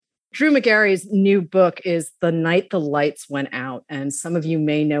Drew Magary's new book is The Night the Lights Went Out. And some of you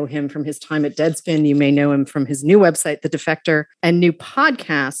may know him from his time at Deadspin. You may know him from his new website, The Defector, and new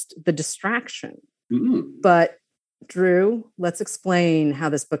podcast, The Distraction. But Drew, let's explain how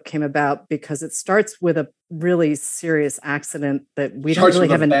this book came about, because it starts with a really serious accident that we don't really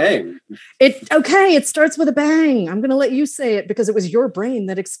have. Bang. It starts with a bang. I'm going to let you say it because it was your brain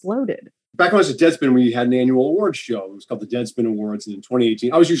that exploded. Back when I was at Deadspin, we had an annual awards show. It was called the Deadspin Awards. And in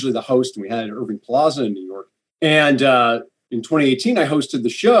 2018, I was usually the host, and we had it at Irving Plaza in New York. And in 2018, I hosted the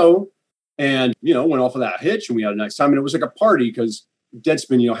show and, went off without a hitch, and we had a nice time. And it was like a party because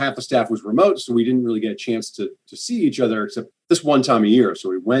Deadspin, half the staff was remote, so we didn't really get a chance to see each other except this one time a year. So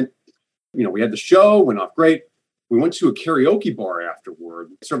we went, we had the show, went off great. We went to a karaoke bar afterward,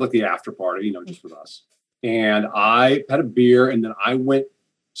 sort of like the after party, just with us. And I had a beer, and then I went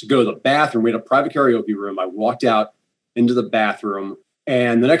to go to the bathroom. We had a private karaoke room. I walked out into the bathroom,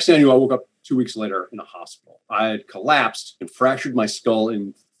 and the next thing I knew, I woke up 2 weeks later in a hospital. I had collapsed and fractured my skull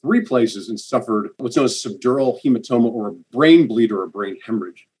in 3 places and suffered what's known as subdural hematoma, or a brain bleed or a brain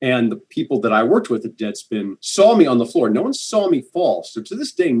hemorrhage. And the people that I worked with at Deadspin saw me on the floor. No one saw me fall. So to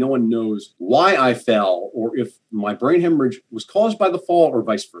this day, no one knows why I fell or if my brain hemorrhage was caused by the fall or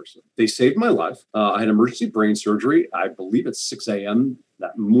vice versa. They saved my life. I had emergency brain surgery, I believe at 6 a.m.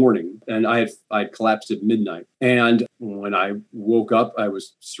 that morning. And I had collapsed at midnight. And when I woke up, I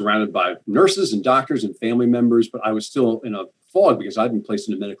was surrounded by nurses and doctors and family members, but I was still in a fog because I'd been placed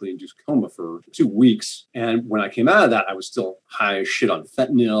in a medically induced coma for 2 weeks. And when I came out of that, I was still high as shit on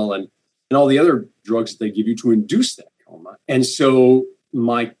fentanyl and all the other drugs that they give you to induce that coma. And so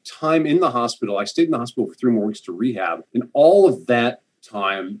my time in the hospital, I stayed in the hospital for 3 more weeks to rehab. And all of that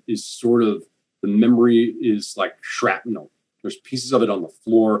time is sort of, the memory is like shrapnel. There's pieces of it on the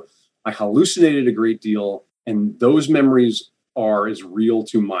floor. I hallucinated a great deal. And those memories are as real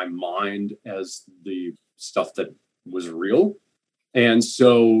to my mind as the stuff that was real. And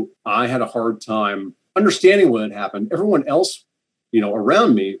so I had a hard time understanding what had happened. Everyone else,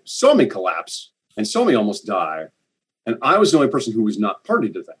 around me saw me collapse and saw me almost die. And I was the only person who was not party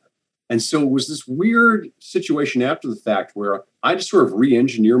to that. And so it was this weird situation after the fact where I just sort of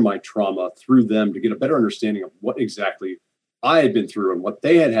re-engineer my trauma through them to get a better understanding of what exactly I had been through and what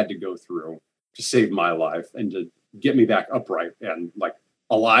they had to go through to save my life and to get me back upright and like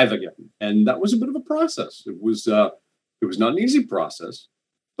alive again. And that was a bit of a process. It was not an easy process,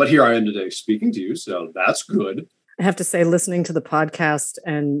 but here I am today speaking to you. So that's good. I have to say, listening to the podcast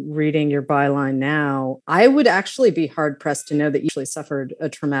and reading your byline now, I would actually be hard pressed to know that you actually suffered a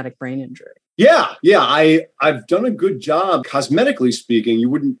traumatic brain injury. Yeah. I've done a good job. Cosmetically speaking, you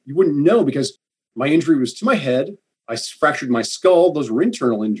wouldn't know because my injury was to my head. I fractured my skull. Those were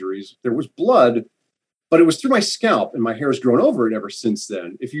internal injuries. There was blood, but it was through my scalp, and my hair has grown over it ever since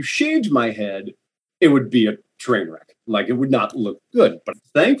then. If you shaved my head, it would be a train wreck. Like, it would not look good. But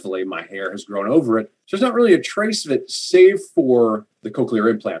thankfully, my hair has grown over it. So there's not really a trace of it, save for the cochlear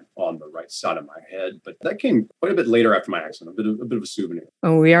implant on the right side of my head. But that came quite a bit later after my accident, a bit of a souvenir.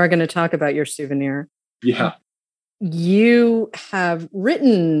 Oh, we are going to talk about your souvenir. Yeah. You have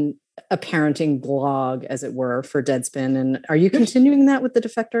written a parenting blog, as it were, for Deadspin. And are you continuing that with The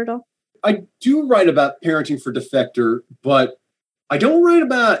Defector at all? I do write about parenting for Defector, but I don't write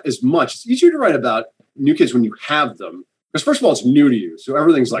about as much. It's easier to write about new kids when you have them. Because first of all, it's new to you. So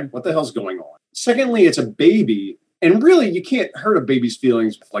everything's like, what the hell's going on? Secondly, it's a baby. And really, you can't hurt a baby's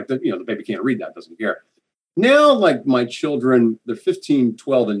feelings. Like, the baby can't read that, doesn't care. Now, like my children, they're 15,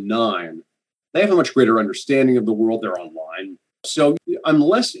 12, and 9. They have a much greater understanding of the world. They're online. So I'm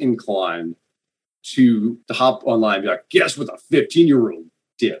less inclined to hop online and be like, guess what the 15-year-old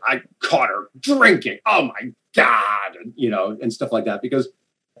did? I caught her drinking. Oh, my God. And stuff like that, because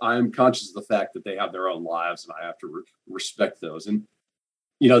I'm conscious of the fact that they have their own lives and I have to respect those. And,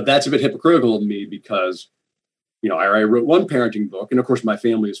 that's a bit hypocritical of me because, I wrote one parenting book, and of course my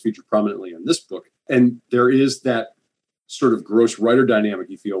family is featured prominently in this book. And there is that sort of gross writer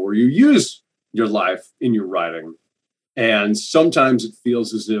dynamic you feel where you use your life in your writing. And sometimes it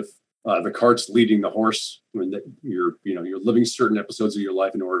feels as if the cart's leading the horse when you're living certain episodes of your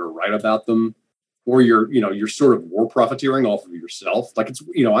life in order to write about them. Or you're sort of war profiteering off of yourself. Like it's,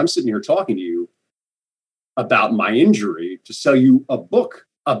 I'm sitting here talking to you about my injury to sell you a book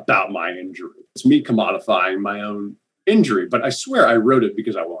about my injury. It's me commodifying my own injury, but I swear I wrote it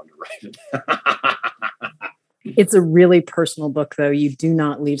because I wanted to write it. It's a really personal book, though. You do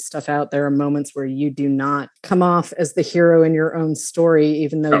not leave stuff out. There are moments where you do not come off as the hero in your own story,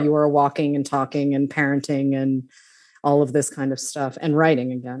 even though you are walking and talking and parenting and all of this kind of stuff and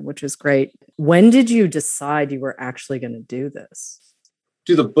writing again, which is great. When did you decide you were actually going to do this?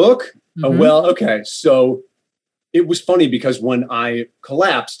 Do the book? Mhm. Well, okay. So it was funny because when I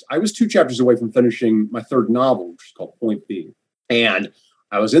collapsed, I was 2 chapters away from finishing my 3rd novel, which is called Point B. And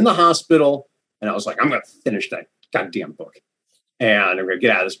I was in the hospital and I was like, I'm going to finish that goddamn book. And I'm going to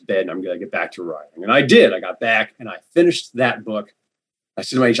get out of this bed and I'm going to get back to writing. And I did. I got back and I finished that book. I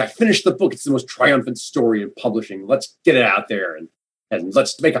said to my agent, I finished the book. It's the most triumphant story in publishing. Let's get it out there and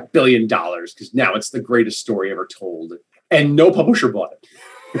let's make $1 billion because now it's the greatest story ever told. And no publisher bought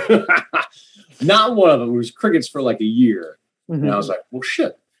it. Not one of them. It was crickets for like a year. Mhm. And I was like, well,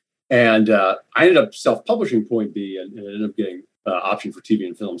 shit. And I ended up self-publishing Point B and it ended up getting option for TV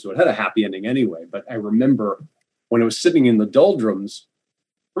and film. So it had a happy ending anyway. But I remember when I was sitting in the doldrums,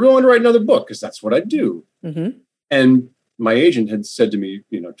 I really wanted to write another book because that's what I do. Mhm. And my agent had said to me,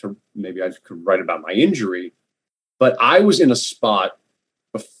 to maybe I could write about my injury. But I was in a spot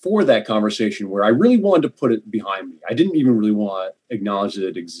before that conversation where I really wanted to put it behind me. I didn't even really want to acknowledge that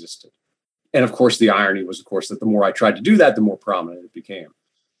it existed. And of course, the irony was, of course, that the more I tried to do that, the more prominent it became.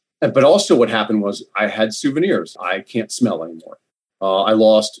 But also what happened was I had souvenirs. I can't smell anymore. I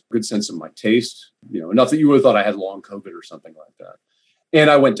lost a good sense of my taste, enough that you would have thought I had long COVID or something like that. And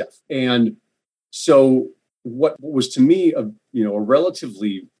I went deaf. And so what was to me, a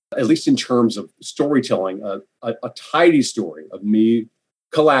relatively, at least in terms of storytelling, a tidy story of me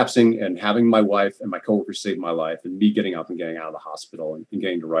collapsing and having my wife and my coworkers save my life and me getting up and getting out of the hospital and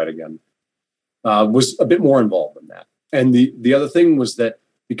getting to write again was a bit more involved than that. And the other thing was that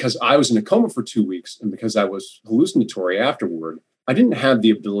because I was in a coma for 2 weeks and because I was hallucinatory afterward, I didn't have the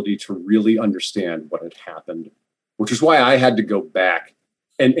ability to really understand what had happened, which is why I had to go back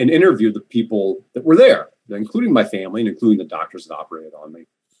and interview the people that were there, including my family and including the doctors that operated on me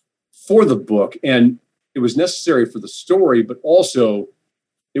for the book. And it was necessary for the story, but also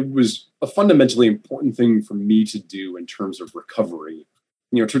it was a fundamentally important thing for me to do in terms of recovery,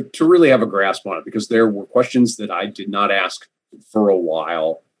 to really have a grasp on it, because there were questions that I did not ask for a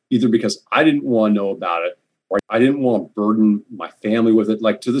while, either because I didn't want to know about it or I didn't want to burden my family with it.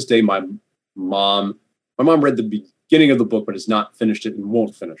 Like to this day, my mom read the beginning of the book, but has not finished it and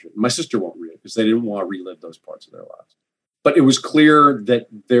won't finish it. My sister won't read it because they didn't want to relive those parts of their lives. But it was clear that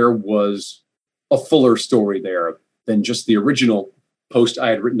there was a fuller story there than just the original post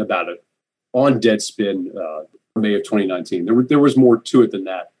I had written about it on Deadspin, May of 2019. There was more to it than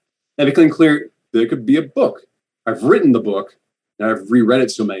that. And it became clear there could be a book. I've written the book and I've reread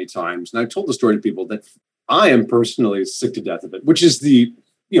it so many times. And I've told the story to people that I am personally sick to death of it, which is the,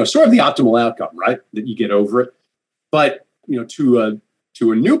 sort of the optimal outcome, right? That you get over it. But, to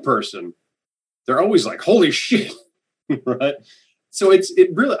a new person, they're always like, holy shit, right? So it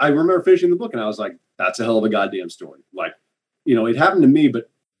really, I remember finishing the book and I was like, that's a hell of a goddamn story. Like, it happened to me, but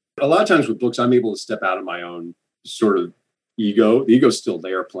a lot of times with books, I'm able to step out of my own sort of ego. The ego's still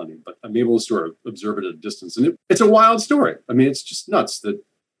there plenty, but I'm able to sort of observe it at a distance. And it's a wild story. I mean, it's just nuts that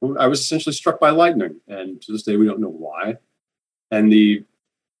I was essentially struck by lightning. And to this day, we don't know why. And the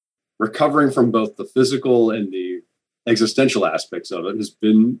recovering from both the physical and the existential aspects of it has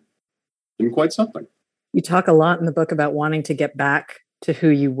been quite something. You talk a lot in the book about wanting to get back to who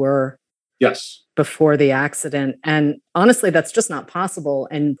you were. Yes. Before the accident. And honestly, that's just not possible.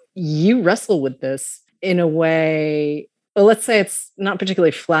 And you wrestle with this in a way, well, let's say it's not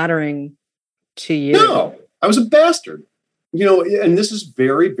particularly flattering to you. No, I was a bastard. And this is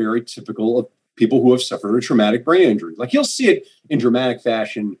very, very typical of people who have suffered a traumatic brain injury. Like you'll see it in dramatic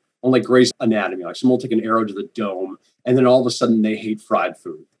fashion on like Grey's Anatomy, like someone will take an arrow to the dome and then all of a sudden they hate fried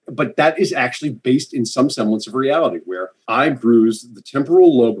food. But that is actually based in some semblance of reality where I bruised the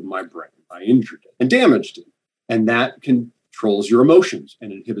temporal lobe of my brain. I injured it and damaged it. And that controls your emotions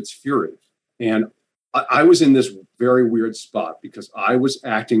and inhibits fury. And I was in this very weird spot because I was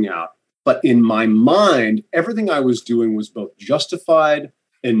acting out. But in my mind, everything I was doing was both justified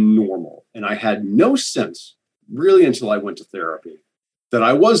and normal. And I had no sense, really, until I went to therapy, that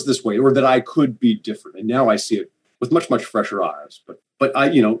I was this way or that I could be different. And now I see it with much, much fresher eyes. But I,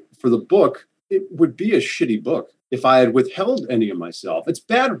 for the book, it would be a shitty book if I had withheld any of myself. It's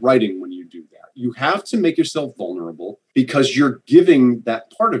bad writing when you do that. You have to make yourself vulnerable because you're giving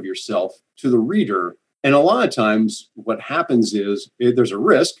that part of yourself to the reader. And a lot of times what happens is there's a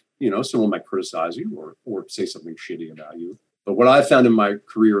risk, someone might criticize you or say something shitty about you. But what I've found in my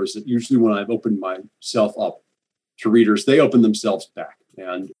career is that usually when I've opened myself up to readers, they open themselves back.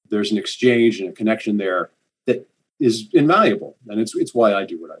 And there's an exchange and a connection there that is invaluable. And it's why I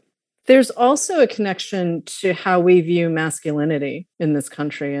do what I do. There's also a connection to how we view masculinity in this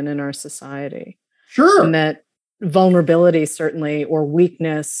country and in our society. Sure. And that vulnerability, certainly, or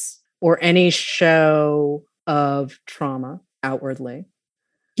weakness, or any show of trauma outwardly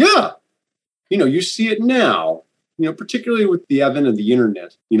Yeah. You see it now, particularly with the advent of the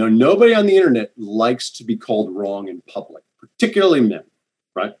internet. Nobody on the internet likes to be called wrong in public, particularly men,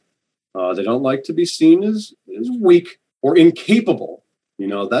 right? They don't like to be seen as weak or incapable.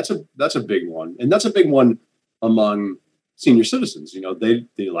 That's a big one. And that's a big one among senior citizens.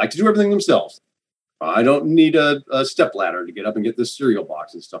 They like to do everything themselves. I don't need a stepladder to get up and get this cereal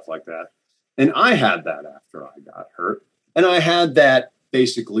box and stuff like that. And I had that after I got hurt. And I had that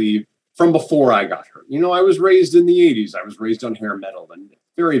basically from before I got hurt. I was raised in the 80s. I was raised on hair metal and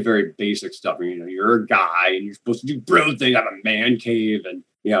very, very basic stuff. You're a guy and you're supposed to do bro thing out of a man cave. And,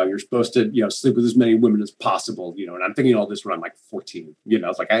 you're supposed to, sleep with as many women as possible, and I'm thinking all this when I'm like 14,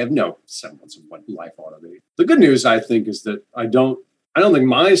 it's like I have no semblance of what life ought to be. The good news, I think, is that I don't think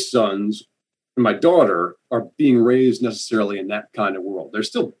my sons and my daughter are being raised necessarily in that kind of world. There's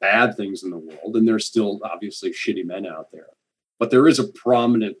still bad things in the world, and there's still obviously shitty men out there. But there is a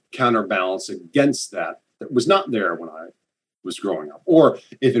prominent counterbalance against that was not there when I was growing up. Or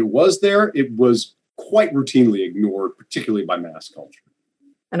if it was there, it was quite routinely ignored, particularly by mass culture.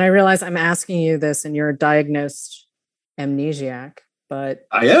 And I realize I'm asking you this and you're a diagnosed amnesiac, but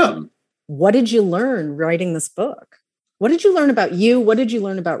I am. What did you learn writing this book? What did you learn about you? What did you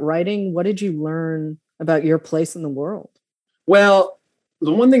learn about writing? What did you learn about your place in the world? Well,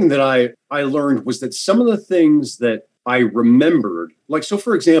 the one thing that I learned was that some of the things that I remembered, so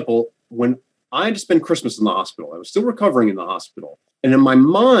for example, when I had to spend Christmas in the hospital, I was still recovering in the hospital. And in my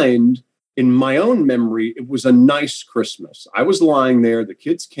mind, in my own memory, it was a nice Christmas. I was lying there. The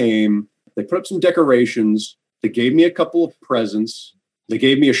kids came. They put up some decorations. They gave me a couple of presents. They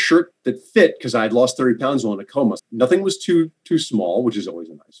gave me a shirt that fit because I had lost 30 pounds while in a coma. Nothing was too small, which is always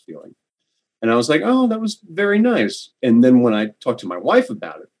a nice feeling. And I was like, oh, that was very nice. And then when I talked to my wife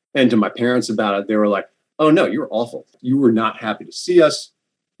about it and to my parents about it, they were like, oh, no, you were awful. You were not happy to see us.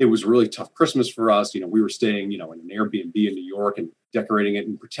 It was a really tough Christmas for us. We were staying, in an Airbnb in New York and decorating it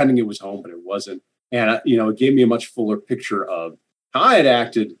and pretending it was home, but it wasn't. And, it gave me a much fuller picture of how I had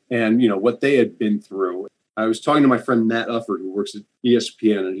acted and, what they had been through. I was talking to my friend Matt Ufford, who works at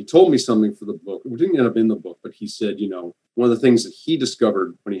ESPN, and he told me something for the book. It didn't end up in the book, but he said, one of the things that he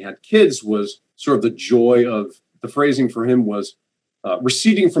discovered when he had kids was sort of the joy of, the phrasing for him was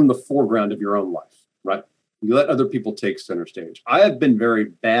receding from the foreground of your own life, right? You let other people take center stage. I have been very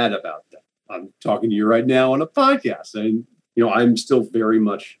bad about that. I'm talking to you right now on a podcast, and I'm still very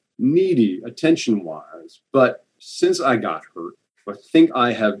much needy attention-wise. But since I got hurt, I think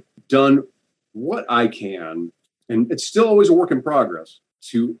I have done what I can, and it's still always a work in progress,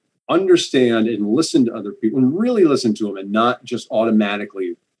 to understand and listen to other people and really listen to them and not just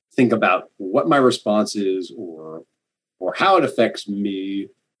automatically think about what my response is or how it affects me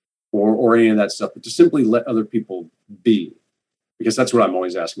or any of that stuff, but to simply let other people be, because that's what I'm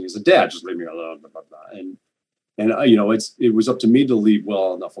always asking as a dad, just leave me alone, blah, blah, blah. And it was up to me to leave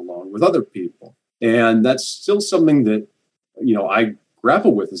well enough alone with other people. And that's still something that, I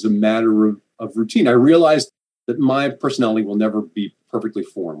grapple with as a matter of routine. I realized that my personality will never be perfectly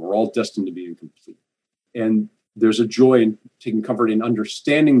formed. We're all destined to be incomplete. And there's a joy in taking comfort in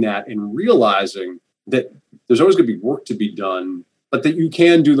understanding that and realizing that there's always going to be work to be done, but that you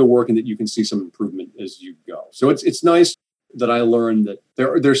can do the work and that you can see some improvement as you go. So it's nice that I learned that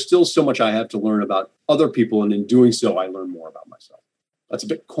there's still so much I have to learn about other people. And in doing so, I learn more about myself. That's a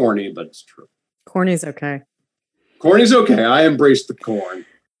bit corny, but it's true. Corny's okay. Corny's okay. I embrace the corn.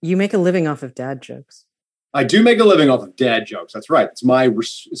 You make a living off of dad jokes. I do make a living off of dad jokes. That's right. It's my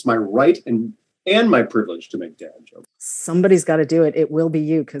right and my privilege to make dad jokes. Somebody's got to do it. It will be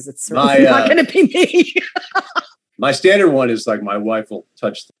you, because it's certainly not going to be me. My standard one is like my wife will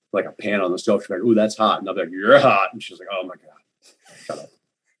touch like a pan on the stove. She's like, "Ooh, that's hot." And I'll be like, "You're hot." And she's like, "Oh my God, shut up."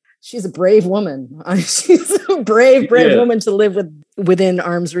 She's a brave woman. She's a brave woman to live within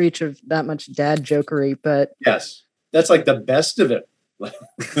arm's reach of that much dad jokery. But yes, that's like the best of it.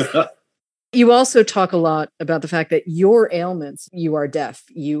 You also talk a lot about the fact that your ailments, you are deaf,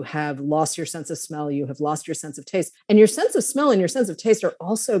 you have lost your sense of smell, you have lost your sense of taste. And your sense of smell and your sense of taste are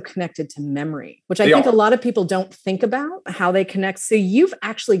also connected to memory, which I think a lot of people don't think about how they connect. So you've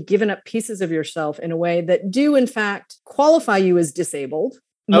actually given up pieces of yourself in a way that do, in fact, qualify you as disabled.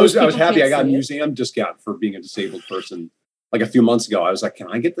 I was happy I got a museum discount for being a disabled person. Like a few months ago, I was like, "Can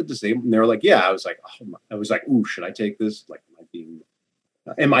I get the disabled?" And they were like, "Yeah." I was like, "Ooh, should I take this? Like,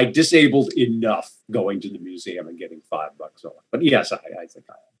 am I disabled enough going to the museum and getting $5 off?" But yes, I think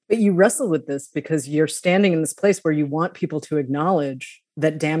I am. But you wrestle with this because you're standing in this place where you want people to acknowledge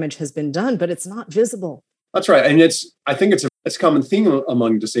that damage has been done, but it's not visible. That's right. And I think it's a common theme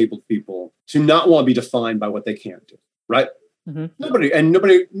among disabled people to not want to be defined by what they can't do, right? Nobody,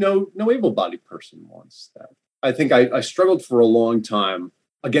 no able-bodied person wants that. I think I struggled for a long time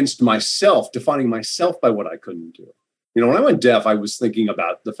against myself, defining myself by what I couldn't do. You know, when I went deaf, I was thinking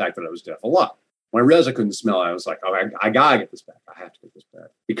about the fact that I was deaf a lot. When I realized I couldn't smell, I was like, oh, I gotta get this back. I have to get this back.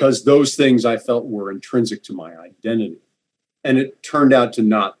 Because those things I felt were intrinsic to my identity. And it turned out to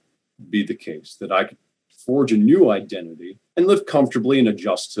not be the case, that I could forge a new identity and live comfortably and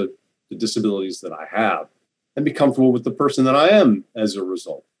adjust to the disabilities that I have and be comfortable with the person that I am as a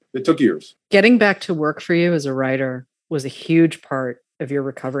result. It took years. Getting back to work for you as a writer was a huge part of your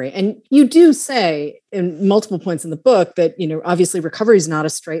recovery. And you do say in multiple points in the book that, you know, obviously recovery is not a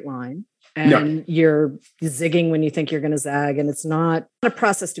straight line. And you're zigging when you think you're going to zag. And it's not a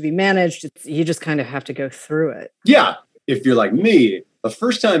process to be managed. You just kind of have to go through it. Yeah. If you're like me, the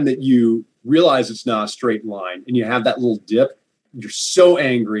first time that you realize it's not a straight line and you have that little dip, you're so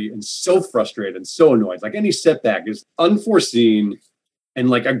angry and so frustrated and so annoyed. Like any setback is unforeseen and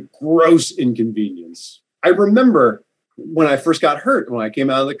like a gross inconvenience. I remember when I first got hurt, when I came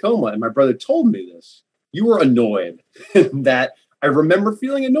out of the coma, and my brother told me this, you were annoyed. That I remember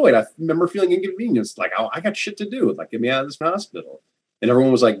feeling annoyed. I remember feeling inconvenienced. Like, oh, I got shit to do. Like, get me out of this hospital. And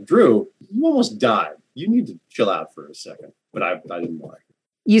everyone was like, Drew, you almost died. You need to chill out for a second. But I didn't want it.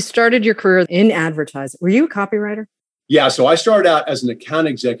 You started your career in advertising. Were you a copywriter? Yeah. So I started out as an account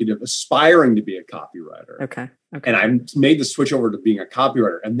executive aspiring to be a copywriter. Okay. And I made the switch over to being a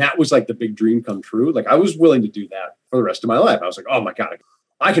copywriter. And that was like the big dream come true. Like I was willing to do that for the rest of my life. I was like, oh my God,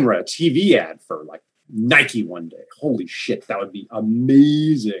 I can write a TV ad for like Nike one day. Holy shit, that would be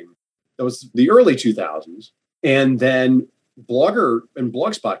amazing. That was the early 2000s. And then Blogger and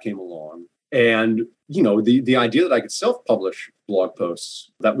Blogspot came along. And, you know, the idea that I could self-publish blog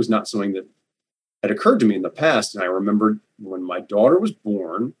posts, that was not something that had occurred to me in the past. And I remembered when my daughter was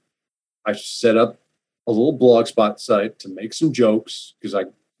born, I set up a little Blogspot site to make some jokes because I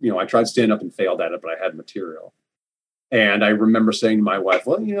tried stand up and failed at it, but I had material. And I remember saying to my wife,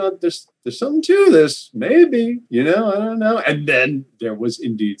 well, you know, there's something to this, maybe, you know, I don't know. And then there was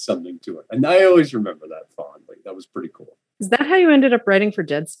indeed something to it. And I always remember that fondly. That was pretty cool. Is that how you ended up writing for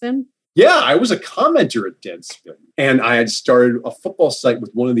Deadspin? Yeah, I was a commenter at Deadspin. And I had started a football site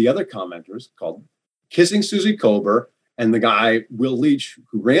with one of the other commenters called Kissing Susie Kober. And the guy, Will Leach,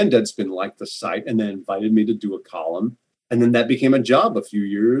 who ran Deadspin, liked the site and then invited me to do a column. And then that became a job a few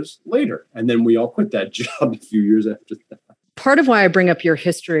years later. And then we all quit that job a few years after that. Part of why I bring up your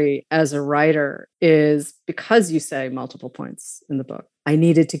history as a writer is because you say multiple points in the book, I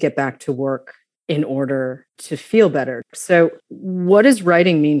needed to get back to work in order to feel better. So what does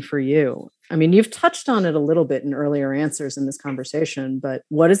writing mean for you? I mean, you've touched on it a little bit in earlier answers in this conversation, but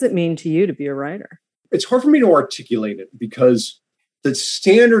what does it mean to you to be a writer? It's hard for me to articulate it because the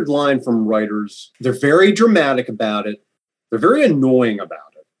standard line from writers, they're very dramatic about it. They're very annoying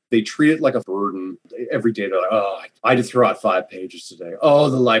about it. They treat it like a burden. Every day they're like, oh, I had to throw out 5 pages today. Oh,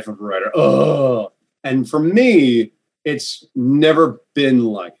 the life of a writer. Oh. And for me, it's never been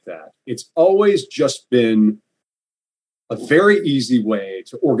like that. It's always just been a very easy way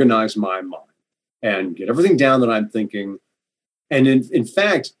to organize my mind and get everything down that I'm thinking. And in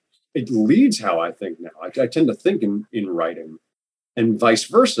fact, it leads how I think now. I tend to think in writing and vice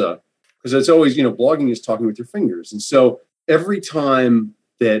versa, because it's always, you know, blogging is talking with your fingers. And so every time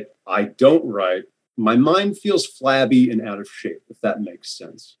that I don't write, my mind feels flabby and out of shape, if that makes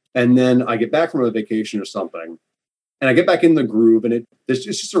sense. And then I get back from a vacation or something, and I get back in the groove, and it's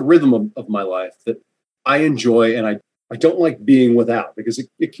just a rhythm of my life that I enjoy, and I don't like being without, because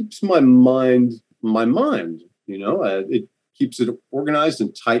it keeps my mind, you know, it keeps it organized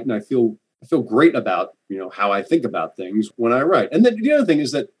and tight, and I feel great about, you know, how I think about things when I write. And then the other thing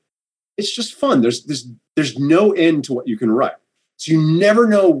is that it's just fun. There's no end to what you can write. So you never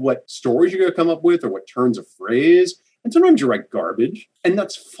know what stories you're going to come up with or what turns of phrase. And sometimes you write garbage, and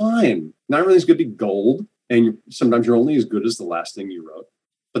that's fine. Not everything's going to be gold. And sometimes you're only as good as the last thing you wrote.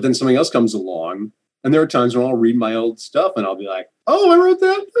 But then something else comes along. And there are times when I'll read my old stuff and I'll be like, oh, I wrote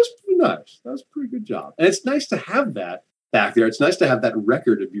that. That's pretty nice. That was a pretty good job. And it's nice to have that back there. It's nice to have that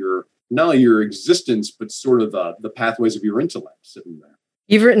record of not only your existence, but sort of the pathways of your intellect sitting there.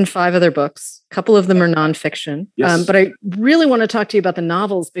 You've written 5 other books. A couple of them are nonfiction. Yes. But I really want to talk to you about the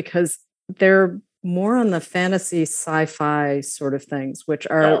novels because they're more on the fantasy sci-fi sort of things, which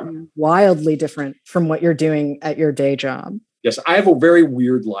are wildly different from what you're doing at your day job. Yes, I have a very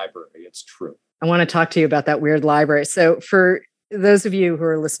weird library. It's true. I want to talk to you about that weird library. So for those of you who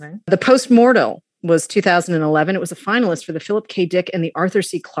are listening, The Postmortal was 2011. It was a finalist for the Philip K. Dick and the Arthur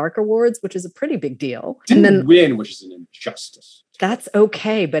C. Clarke Awards, which is a pretty big deal. Didn't win, which is an injustice. That's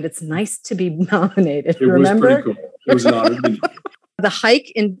okay, but it's nice to be nominated. It Remember? was pretty cool. It was an honor to be The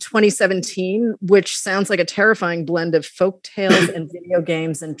Hike in 2017, which sounds like a terrifying blend of folk tales and video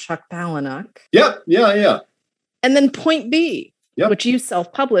games and Chuck Palahniuk. Yeah. And then Point B, Yep. which you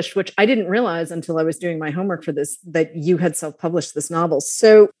self-published, which I didn't realize until I was doing my homework for this, that you had self-published this novel.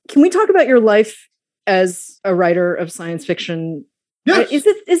 So can we talk about your life as a writer of science fiction? Yes. Is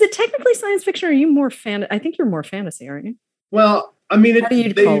it technically science fiction, or are you more I think you're more fantasy, aren't you? Well, I mean, How do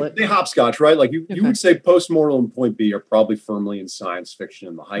you call it? They hopscotch, right? Like you Okay. would say Postmortal and Point B are probably firmly in science fiction,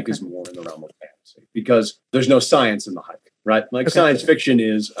 and The Hike Okay. is more in the realm of fantasy because there's no science in The Hike, right? Like Okay. science fiction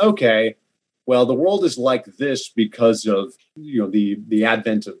is, okay, well, the world is like this because of, the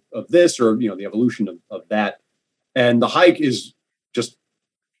advent of this, or, the evolution of that. And The Hike is just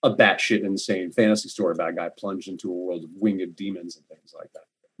a batshit insane fantasy story about a guy plunged into a world of winged demons and things like that.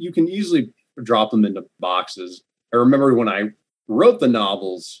 You can easily drop them into boxes. I remember when I wrote the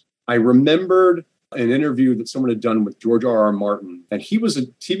novels, I remembered an interview that someone had done with George R.R. Martin, and he was a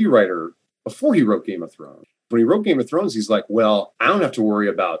TV writer before he wrote Game of Thrones. When he wrote Game of Thrones, he's like, well, I don't have to worry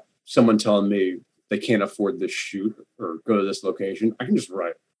about someone telling me they can't afford this shoot or go to this location. I can just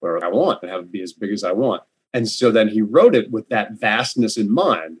write whatever I want and have it be as big as I want. And so then he wrote it with that vastness in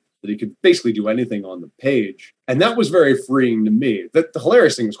mind, that he could basically do anything on the page. And that was very freeing to me. The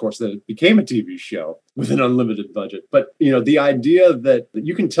hilarious thing, of course, that it became a TV show with an unlimited budget. But, the idea that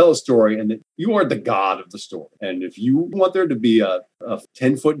you can tell a story and that you are the god of the story. And if you want there to be a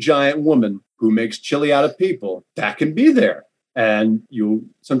 10-foot giant woman who makes chili out of people, that can be there. And you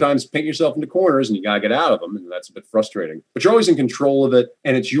sometimes paint yourself into corners and you got to get out of them. And that's a bit frustrating. But you're always in control of it.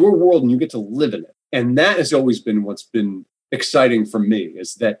 And it's your world and you get to live in it. And that has always been what's been exciting for me,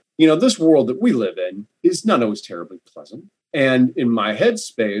 is that, this world that we live in is not always terribly pleasant. And in my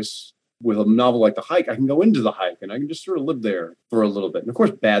headspace, with a novel like The Hike, I can go into The Hike and I can just sort of live there for a little bit. And of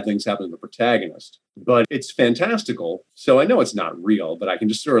course, bad things happen to the protagonist, but it's fantastical. So I know it's not real, but I can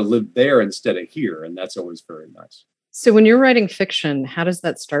just sort of live there instead of here. And that's always very nice. So when you're writing fiction, how does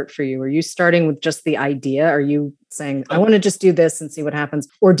that start for you? Are you starting with just the idea? Are you saying, I want to just do this and see what happens?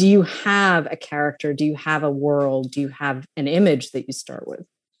 Or do you have a character? Do you have a world? Do you have an image that you start with?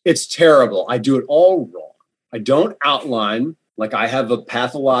 It's terrible. I do it all wrong. I don't outline. Like, I have a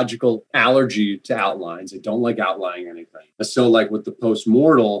pathological allergy to outlines. I don't like outlining anything. So like with the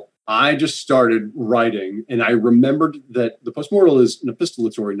Postmortal, I just started writing, and I remembered that the Postmortal is an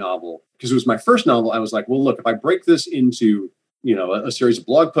epistolatory novel because it was my first novel. I was like, well, look, if I break this into, a series of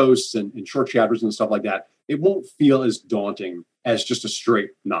blog posts and short chapters and stuff like that, it won't feel as daunting as just a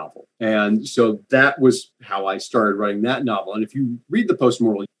straight novel. And so that was how I started writing that novel. And if you read the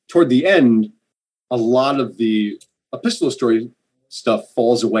Postmortal, toward the end, a lot of the epistolatory stuff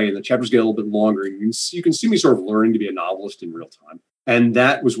falls away and the chapters get a little bit longer. And you can see me sort of learning to be a novelist in real time. And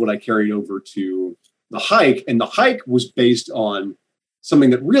that was what I carried over to The Hike. And The Hike was based on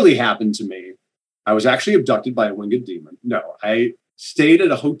something that really happened to me. I was actually abducted by a winged demon. No, I stayed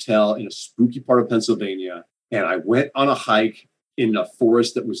at a hotel in a spooky part of Pennsylvania, and I went on a hike in a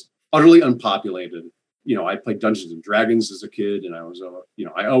forest that was utterly unpopulated. I played Dungeons and Dragons as a kid, and I was,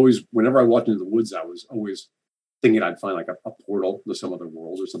 I always, whenever I walked into the woods, I was always thinking I'd find like a portal to some other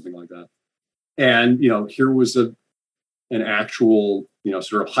world or something like that. And, here was an actual,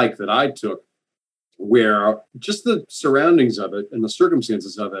 sort of hike that I took where just the surroundings of it and the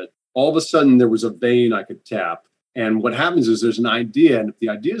circumstances of it, all of a sudden there was a vein I could tap. And what happens is there's an idea, and if the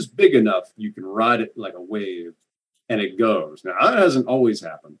idea is big enough, you can ride it like a wave and it goes. Now, that hasn't always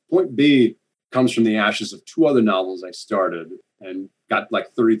happened. Point B comes from the ashes of two other novels I started and got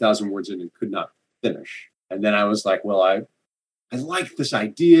like 30,000 words in and could not finish. And then I was like, well, I like this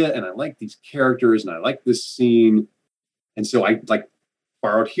idea and I like these characters and I like this scene. And so I like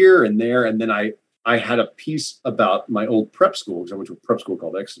borrowed here and there. And then I had a piece about my old prep school, because I went to a prep school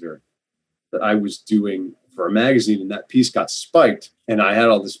called Exeter, that I was doing for a magazine. And that piece got spiked and I had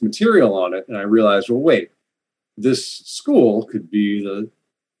all this material on it. And I realized, well, wait, this school could be the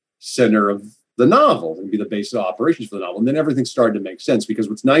center of the novel and be the base of operations for the novel. And then everything started to make sense, because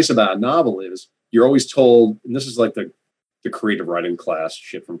what's nice about a novel is you're always told, and this is like the creative writing class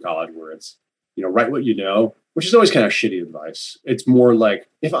shit from college, where it's, write what you know, which is always kind of shitty advice. It's more like,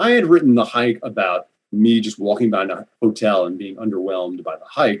 if I had written The Hike about me just walking by a hotel and being underwhelmed by the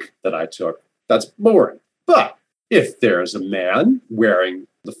hike that I took, that's boring. But if there's a man wearing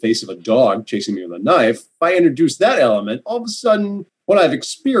the face of a dog chasing me with a knife, if I introduce that element, all of a sudden what I've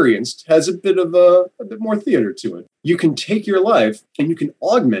experienced has a bit more theater to it. You can take your life and you can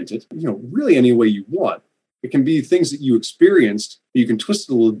augment it, really any way you want. It can be things that you experienced. You can twist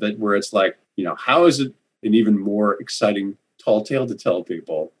it a little bit where it's like, how is it an even more exciting tall tale to tell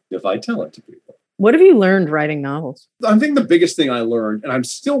people if I tell it to people. What have you learned writing novels? I think the biggest thing I learned, and I'm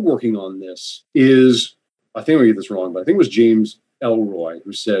still working on this, is, I think I'm going to get this wrong, but I think it was James Elroy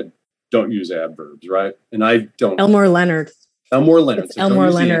who said, don't use adverbs, right? And I don't. Elmore Leonard. Elmore Leonard. It's Elmore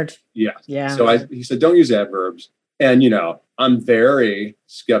Leonard. Yeah. So he said, don't use adverbs. And, I'm very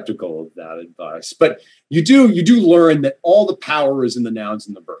skeptical of that advice. But you do learn that all the power is in the nouns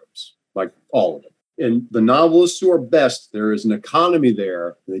and the verbs, like all of it. And the novelists who are best, there is an economy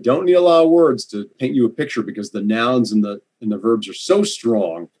there. They don't need a lot of words to paint you a picture because the nouns and the verbs are so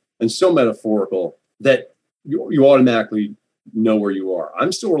strong and so metaphorical that you automatically know where you are.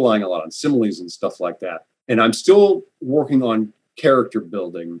 I'm still relying a lot on similes and stuff like that. And I'm still working on character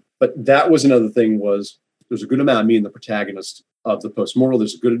building. But that was another thing, was there's a good amount of me and the protagonist of the Postmortal.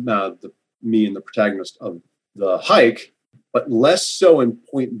 There's a good amount of me and the protagonist of the Hike, but less so in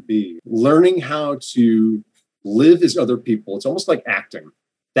Point B. Learning how to live as other people. It's almost like acting.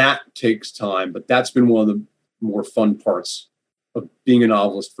 That takes time, but that's been one of the more fun parts of being a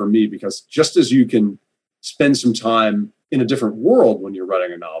novelist for me, because just as you can spend some time in a different world when you're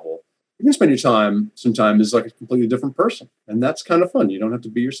writing a novel, you can spend your time sometimes as like a completely different person. And that's kind of fun. You don't have to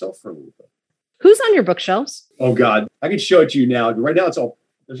be yourself for a little bit. Who's on your bookshelves? Oh God, I can show it to you now. Right now there's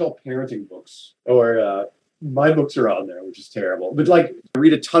all parenting books, or my books are on there, which is terrible. But like, I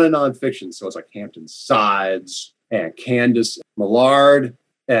read a ton of nonfiction. So it's like Hampton Sides and Candace Millard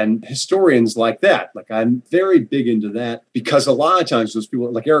and historians like that. Like, I'm very big into that, because a lot of times those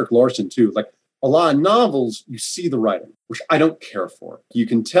people, like Erik Larson too, like a lot of novels, you see the writing, which I don't care for. You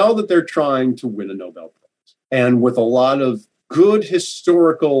can tell that they're trying to win a Nobel Prize. And with a lot of good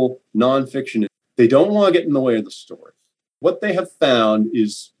historical nonfiction, they don't want to get in the way of the story. What they have found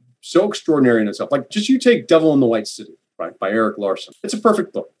is so extraordinary in itself. Like, just you take Devil in the White City, right, by Erik Larson. It's a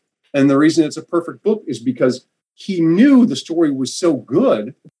perfect book. And the reason it's a perfect book is because he knew the story was so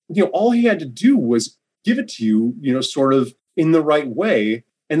good. All he had to do was give it to you, sort of in the right way.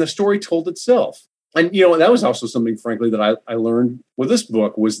 And the story told itself. And, that was also something, frankly, that I learned with this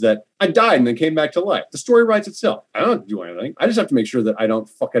book, was that I died and then came back to life. The story writes itself. I don't have to do anything. I just have to make sure that I don't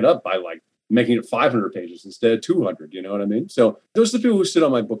fuck it up by like making it 500 pages instead of 200. You know what I mean? So those are the people who sit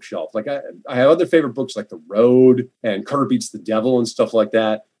on my bookshelf. Like, I have other favorite books like The Road and Carter Beats the Devil and stuff like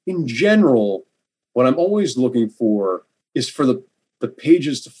that. In general, what I'm always looking for is for the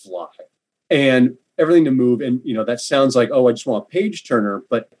pages to fly and everything to move. And, that sounds like, oh, I just want a page turner,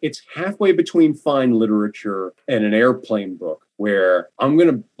 but it's halfway between fine literature and an airplane book, where I'm going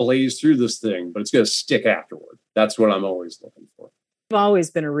to blaze through this thing, but it's going to stick afterward. That's what I'm always looking for. You've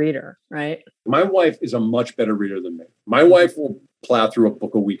always been a reader, right? My wife is a much better reader than me. My wife will plow through a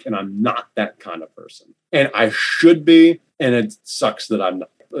book a week, and I'm not that kind of person. And I should be, and it sucks that I'm not.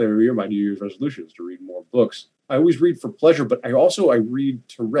 Every year, my New Year's resolution is to read more books. I always read for pleasure, but I read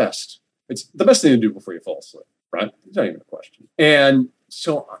to rest. It's the best thing to do before you fall asleep, right? It's not even a question. And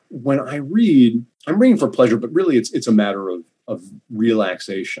so when I read, I'm reading for pleasure, but really it's a matter of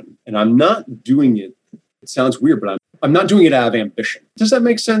relaxation. And I'm not doing it. It sounds weird, but I'm not doing it out of ambition. Does that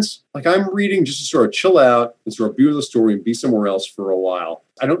make sense? Like, I'm reading just to sort of chill out and sort of be with the story and be somewhere else for a while.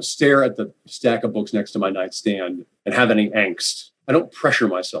 I don't stare at the stack of books next to my nightstand and have any angst. I don't pressure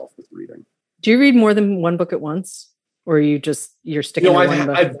myself with reading. Do you read more than one book at once? Or you're sticking to one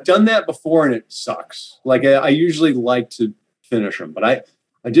book? I've done that before and it sucks. Like, I usually like to finish them, but I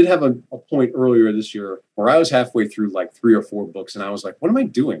did have a point earlier this year where I was halfway through like 3 or 4 books and I was like, what am I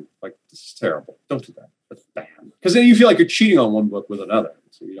doing? Like, this is terrible. Don't do that. That's bad. Because then you feel like you're cheating on one book with another.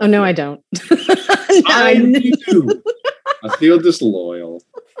 So I don't. I do. I feel disloyal.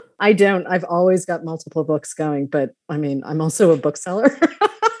 I don't. I've always got multiple books going, but I mean, I'm also a bookseller.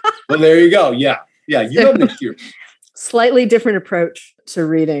 Well, there you go. Yeah. Yeah. You have an experience. Slightly different approach to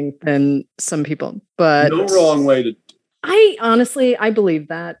reading than some people, but no wrong way to. I believe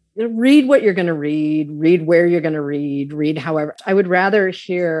that. Read what you're going to read where you're going to read however. I would rather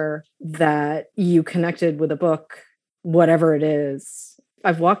hear that you connected with a book, whatever it is.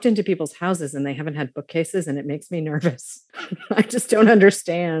 I've walked into people's houses and they haven't had bookcases and it makes me nervous. I just don't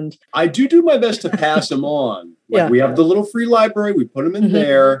understand. I do my best to pass them on. We have the little free library. We put them in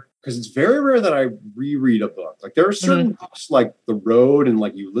there. Because it's very rare that I reread a book. Like, there are certain books like The Road and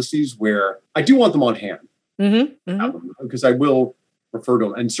like Ulysses where I do want them on hand. Because I will refer to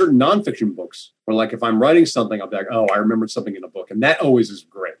them. And certain nonfiction books where, like, if I'm writing something, I'll be like, oh, I remembered something in a book. And that always is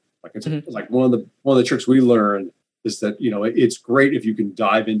great. Like, it's like one of the tricks we learned is that, it's great if you can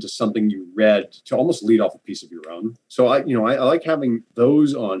dive into something you read to almost lead off a piece of your own. So I like having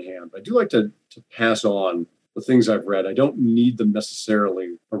those on hand. I do like to pass on the things I've read. I don't need them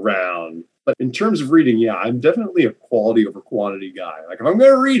necessarily around But in terms of reading, yeah, I'm definitely a quality over quantity guy. Like if I'm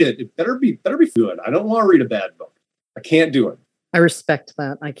going to read it, it better be good. I don't want to read a bad book. I can't do it. I respect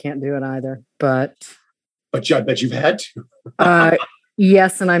that. I can't do it either. But I bet you've had to.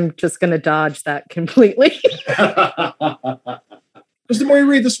 Yes, and I'm just going to dodge that completely. Because the more you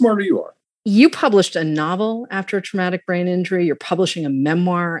read, the smarter you are. You published a novel after a traumatic brain injury. You're publishing a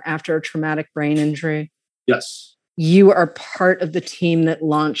memoir after a traumatic brain injury. Yes. You are part of the team that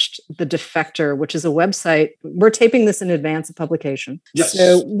launched The Defector, which is a website. We're taping this in advance of publication. Yes.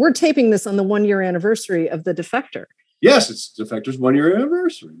 So we're taping this on the 1-year anniversary of The Defector. Yes, it's Defector's 1-year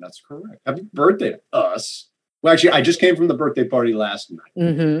anniversary. That's correct. Happy birthday to us. Well, actually, I just came from the birthday party last night.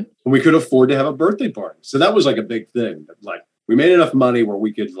 Mm-hmm. And we could afford to have a birthday party. So that was like a big thing. Like we made enough money where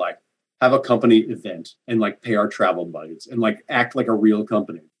we could like have a company event and like pay our travel buddies and like act like a real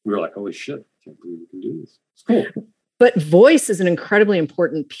company. We were like, holy shit, I can't believe we can do this. It's cool. But voice is an incredibly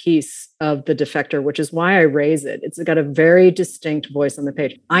important piece of The Defector, which is why I raise it. It's got a very distinct voice on the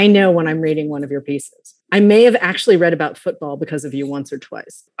page. I know when I'm reading one of your pieces. I may have actually read about football because of you once or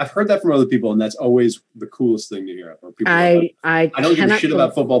twice. I've heard that from other people, and that's always the coolest thing to hear. People I don't give a shit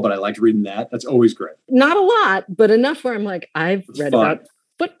about football, but I liked reading that. That's always great. Not a lot, but enough where I'm like, I've read about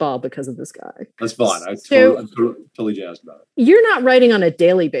football because of this guy. That's fun. I'm totally jazzed about it. You're not writing on a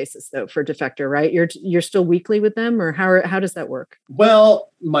daily basis though for Defector, right? You're still weekly with them, or how does that work?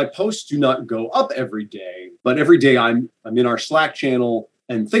 Well, my posts do not go up every day, but every day I'm in our Slack channel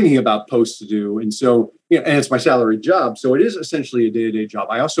and thinking about posts to do. And so, and it's my salaried job. So it is essentially a day-to-day job.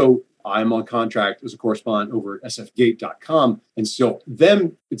 I'm on contract as a correspondent over at sfgate.com. And so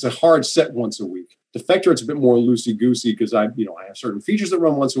it's a hard set once a week. Defector, it's a bit more loosey-goosey because I have certain features that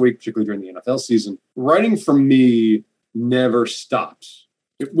run once a week, particularly during the NFL season. Writing for me never stops.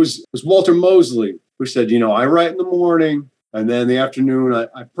 It was Walter Mosley who said, I write in the morning and then in the afternoon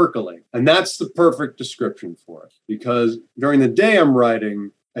I percolate. And that's the perfect description for it because during the day I'm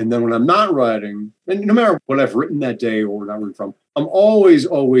writing, and then when I'm not writing, and no matter what I've written that day or not written from, I'm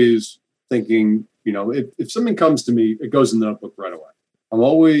always thinking, if something comes to me, it goes in the notebook right away. I'm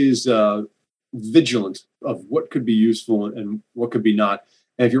always vigilant of what could be useful and what could be not.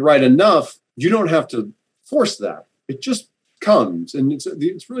 And if you write enough, you don't have to force that. It just comes. And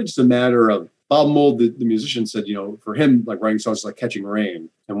it's really just a matter of Bob Mould, the musician, said, for him, like writing songs is like catching rain.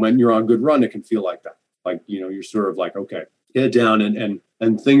 And when you're on a good run, it can feel like that. Like, you're sort of like, okay, get it down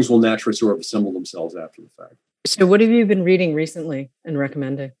and things will naturally sort of assemble themselves after the fact. So what have you been reading recently and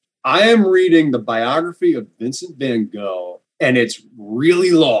recommending? I am reading the biography of Vincent van Gogh, and it's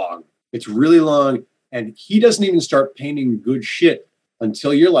really long. It's really long, and he doesn't even start painting good shit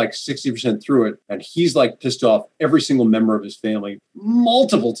until you're like 60% through it, and he's like pissed off every single member of his family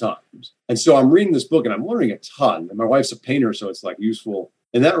multiple times. And so I'm reading this book, and I'm learning a ton. And my wife's a painter, so it's like useful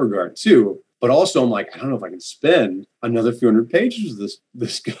in that regard too. But also I'm like, I don't know if I can spend another few hundred pages with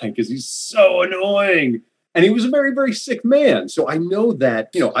this guy because he's so annoying. And he was a very, very sick man. So I know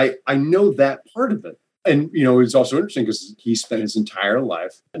that, I know that part of it. And, it's also interesting because he spent his entire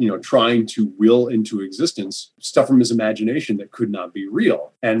life, trying to will into existence stuff from his imagination that could not be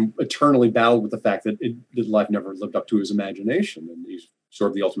real, and eternally battled with the fact that his life never lived up to his imagination. And he's sort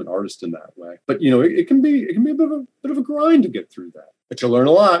of the ultimate artist in that way. But, it can be a bit of a grind to get through that. But you'll learn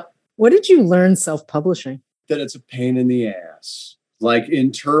a lot. What did you learn self-publishing? That it's a pain in the ass. Like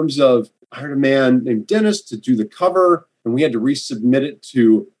in terms of, I hired a man named Dennis to do the cover, and we had to resubmit it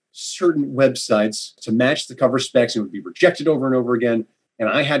to certain websites to match the cover specs, and it would be rejected over and over again. And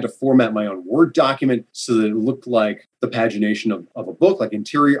I had to format my own Word document so that it looked like the pagination of a book, like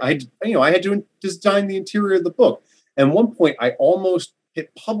interior. I had to design the interior of the book. And at one point, I almost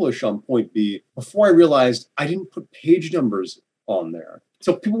hit publish on Point B before I realized I didn't put page numbers on there.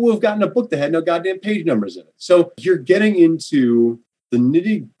 So people would have gotten a book that had no goddamn page numbers in it. So you're getting into the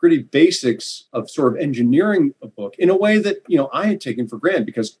nitty-gritty basics of sort of engineering a book in a way that, I had taken for granted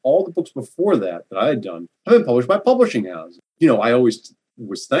because all the books before that I had done have been published by publishing houses. I always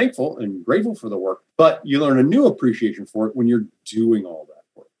was thankful and grateful for the work, but you learn a new appreciation for it when you're doing all that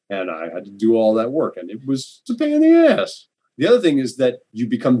work. And I had to do all that work, and it was a pain in the ass. The other thing is that you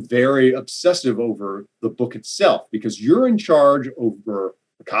become very obsessive over the book itself because you're in charge over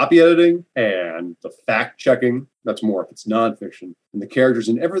the copy editing and the fact checking. That's more if it's nonfiction, and the characters,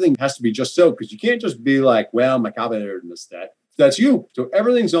 and everything has to be just so, because you can't just be like, well, my copy editor missed that. That's you. So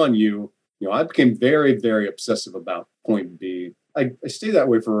everything's on you. I became very, very obsessive about Point B. I stay that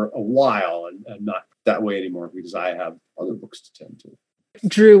way for a while and not that way anymore because I have other books to tend to.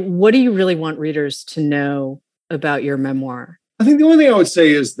 Drew, what do you really want readers to know about your memoir? I think the only thing I would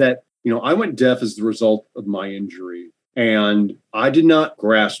say is that, I went deaf as the result of my injury. And I did not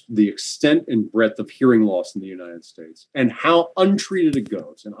grasp the extent and breadth of hearing loss in the United States and how untreated it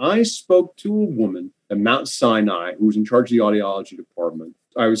goes. And I spoke to a woman at Mount Sinai who was in charge of the audiology department.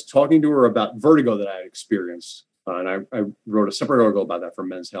 I was talking to her about vertigo that I had experienced. And I wrote a separate article about that for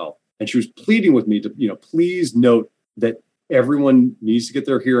Men's Health. And she was pleading with me to, please note that everyone needs to get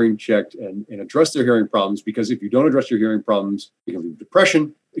their hearing checked and address their hearing problems, because if you don't address your hearing problems, it can lead to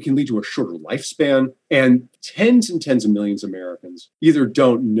depression. It can lead to a shorter lifespan. And tens of millions of Americans either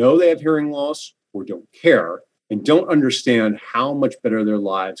don't know they have hearing loss or don't care and don't understand how much better their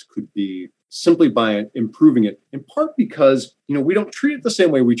lives could be simply by improving it, in part because, we don't treat it the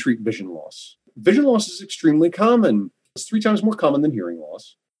same way we treat vision loss. Vision loss is extremely common. It's 3 times more common than hearing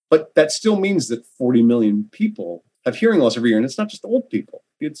loss. But that still means that 40 million people have hearing loss every year. And it's not just old people.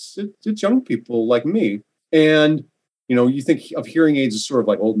 It's young people like me. And you think of hearing aids as sort of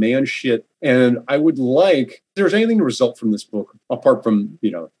like old man shit. And I would like, if there's anything to result from this book, apart from,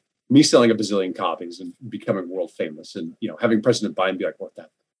 me selling a bazillion copies and becoming world famous and, having President Biden be like, what, that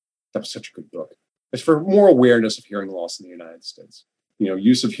was such a good book. It's for more awareness of hearing loss in the United States.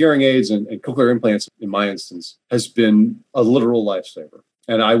 Use of hearing aids and cochlear implants, in my instance, has been a literal lifesaver.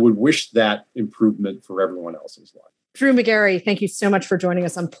 And I would wish that improvement for everyone else's life. Drew Magary, thank you so much for joining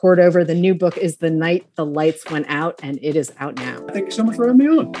us on Poured Over. The new book is The Night the Lights Went Out, and it is out now. Thank you so much for having me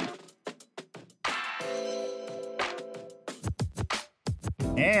on.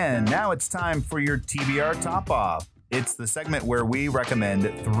 And now it's time for your TBR Top Off. It's the segment where we recommend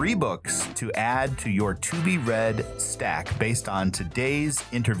 3 books to add to your to-be-read stack based on today's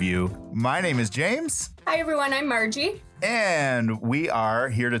interview. My name is James. Hi, everyone. I'm Margie. And we are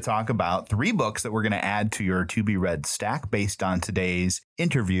here to talk about 3 books that we're going to add to your to-be-read stack based on today's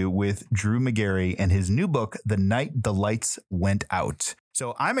interview with Drew Magary and his new book, The Night the Lights Went Out.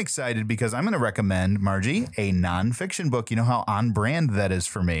 So I'm excited because I'm going to recommend, Margie, a nonfiction book. You know how on brand that is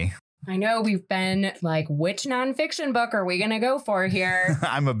for me. I know we've been like, which nonfiction book are we going to go for here?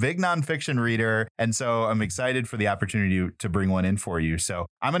 I'm a big nonfiction reader, and so I'm excited for the opportunity to bring one in for you. So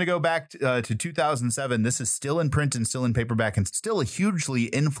I'm going to go back to 2007. This is still in print and still in paperback and still a hugely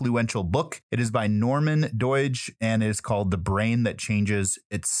influential book. It is by Norman Doidge, and it is called The Brain That Changes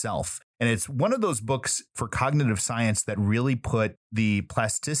Itself. And it's one of those books for cognitive science that really put the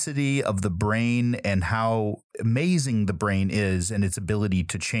plasticity of the brain and how amazing the brain is and its ability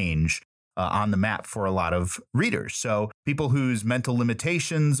to change on the map for a lot of readers. So people whose mental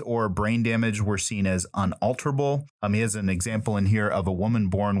limitations or brain damage were seen as unalterable. He has an example in here of a woman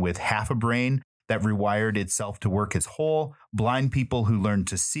born with half a brain that rewired itself to work as whole, blind people who learned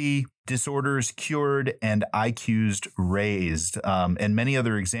to see, disorders cured, and IQs raised, and many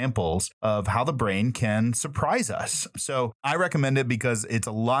other examples of how the brain can surprise us. So I recommend it because it's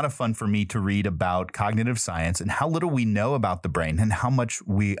a lot of fun for me to read about cognitive science and how little we know about the brain and how much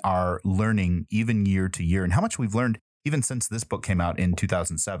we are learning even year to year and how much we've learned even since this book came out in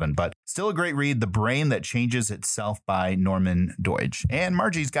 2007. But still a great read, The Brain That Changes Itself by Norman Doidge. And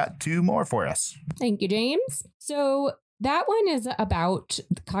Margie's got 2 more for us. Thank you, James. So that one is about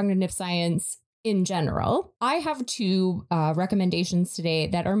cognitive science in general. I have 2 recommendations today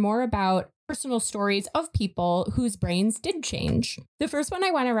that are more about personal stories of people whose brains did change. The first one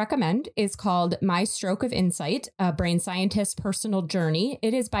I want to recommend is called My Stroke of Insight, a brain scientist's personal journey.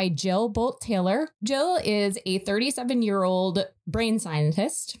 It is by Jill Bolt Taylor. Jill is a 37-year-old brain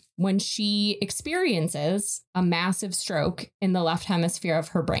scientist when she experiences a massive stroke in the left hemisphere of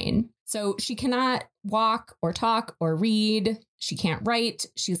her brain. So she cannot walk or talk or read. She can't write.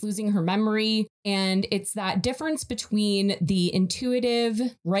 She's losing her memory. And it's that difference between the intuitive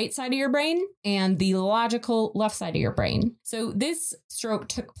right side of your brain and the logical left side of your brain. So this stroke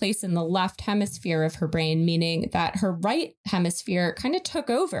took place in the left hemisphere of her brain, meaning that her right hemisphere kind of took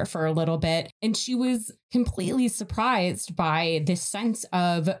over for a little bit. And she was completely surprised by this sense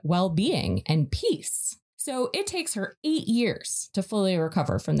of well-being and peace. So it takes her 8 years to fully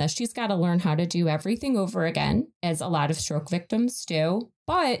recover from this. She's got to learn how to do everything over again, as a lot of stroke victims do.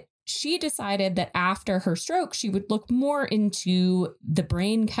 But she decided that after her stroke, she would look more into the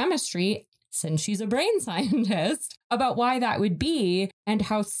brain chemistry, since she's a brain scientist, about why that would be and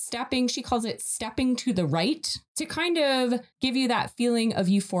how she calls it stepping to the right, to kind of give you that feeling of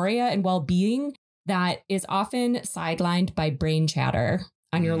euphoria and well-being that is often sidelined by brain chatter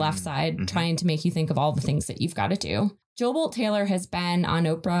on your left side, trying to make you think of all the things that you've got to do. Jill Bolt Taylor has been on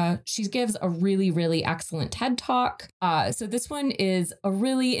Oprah. She gives a really, really excellent TED Talk. So this one is a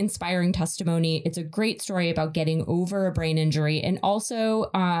really inspiring testimony. It's a great story about getting over a brain injury and also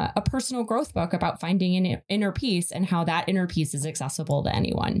a personal growth book about finding an inner peace and how that inner peace is accessible to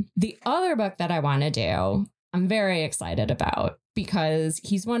anyone. The other book that I want to do I'm very excited about because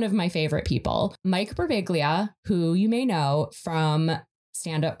he's one of my favorite people. Mike Birbiglia, who you may know from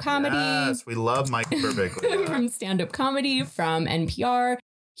stand-up comedy. Yes, we love Mike Birbiglia. From stand-up comedy, from NPR.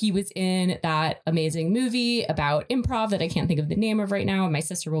 He was in that amazing movie about improv that I can't think of the name of right now. And my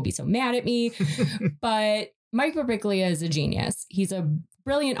sister will be so mad at me. But Mike Birbiglia is a genius. He's a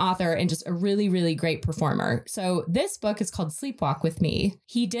brilliant author and just a really, really great performer. So this book is called Sleepwalk with Me.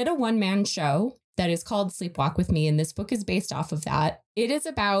 He did a one-man show that is called Sleepwalk with Me, and this book is based off of that. It is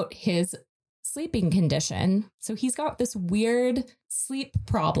about his sleeping condition. So he's got this weird sleep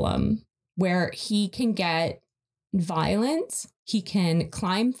problem where he can get violent, he can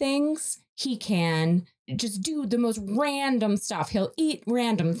climb things, he can just do the most random stuff. He'll eat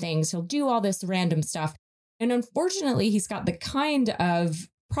random things, he'll do all this random stuff. And unfortunately, he's got the kind of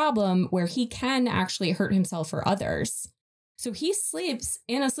problem where he can actually hurt himself or others. So he sleeps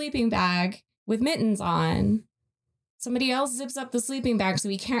in a sleeping bag with mittens on. Somebody else zips up the sleeping bag so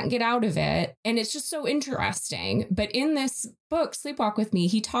he can't get out of it. And it's just so interesting. But in this book, Sleepwalk with Me,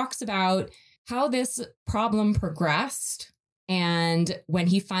 he talks about how this problem progressed. And when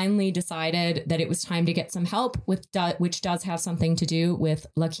he finally decided that it was time to get some help, which does have something to do with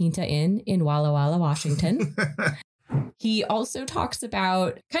La Quinta Inn in Walla Walla, Washington. He also talks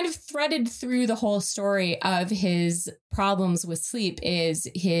about, kind of threaded through the whole story of his problems with sleep, is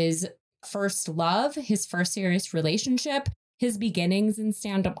his first love, his first serious relationship, his beginnings in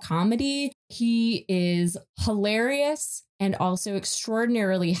stand-up comedy. He is hilarious and also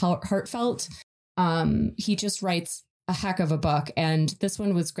extraordinarily heartfelt. He just writes a heck of a book, and this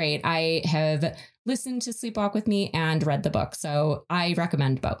one was great. I have listened to Sleepwalk with Me and read the book, so I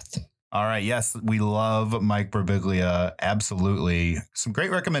recommend both. All right. Yes, we love Mike Birbiglia. Absolutely. Some great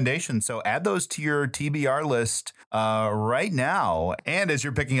recommendations. So add those to your TBR list right now. And as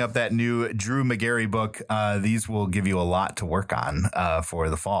you're picking up that new Drew Magary book, these will give you a lot to work on for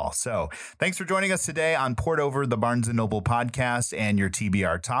the fall. So thanks for joining us today on Poured Over, the Barnes & Noble podcast and your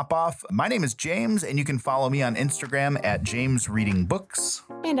TBR Top Off. My name is James, and you can follow me on Instagram at James Reading Books.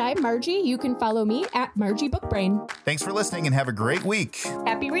 And I'm Margie. You can follow me at Margie Bookbrain. Thanks for listening and have a great week.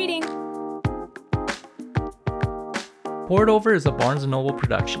 Happy reading. Poured Over is a Barnes & Noble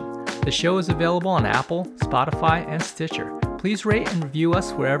production. The show is available on Apple, Spotify, and Stitcher. Please rate and review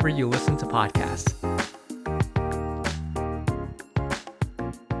us wherever you listen to podcasts.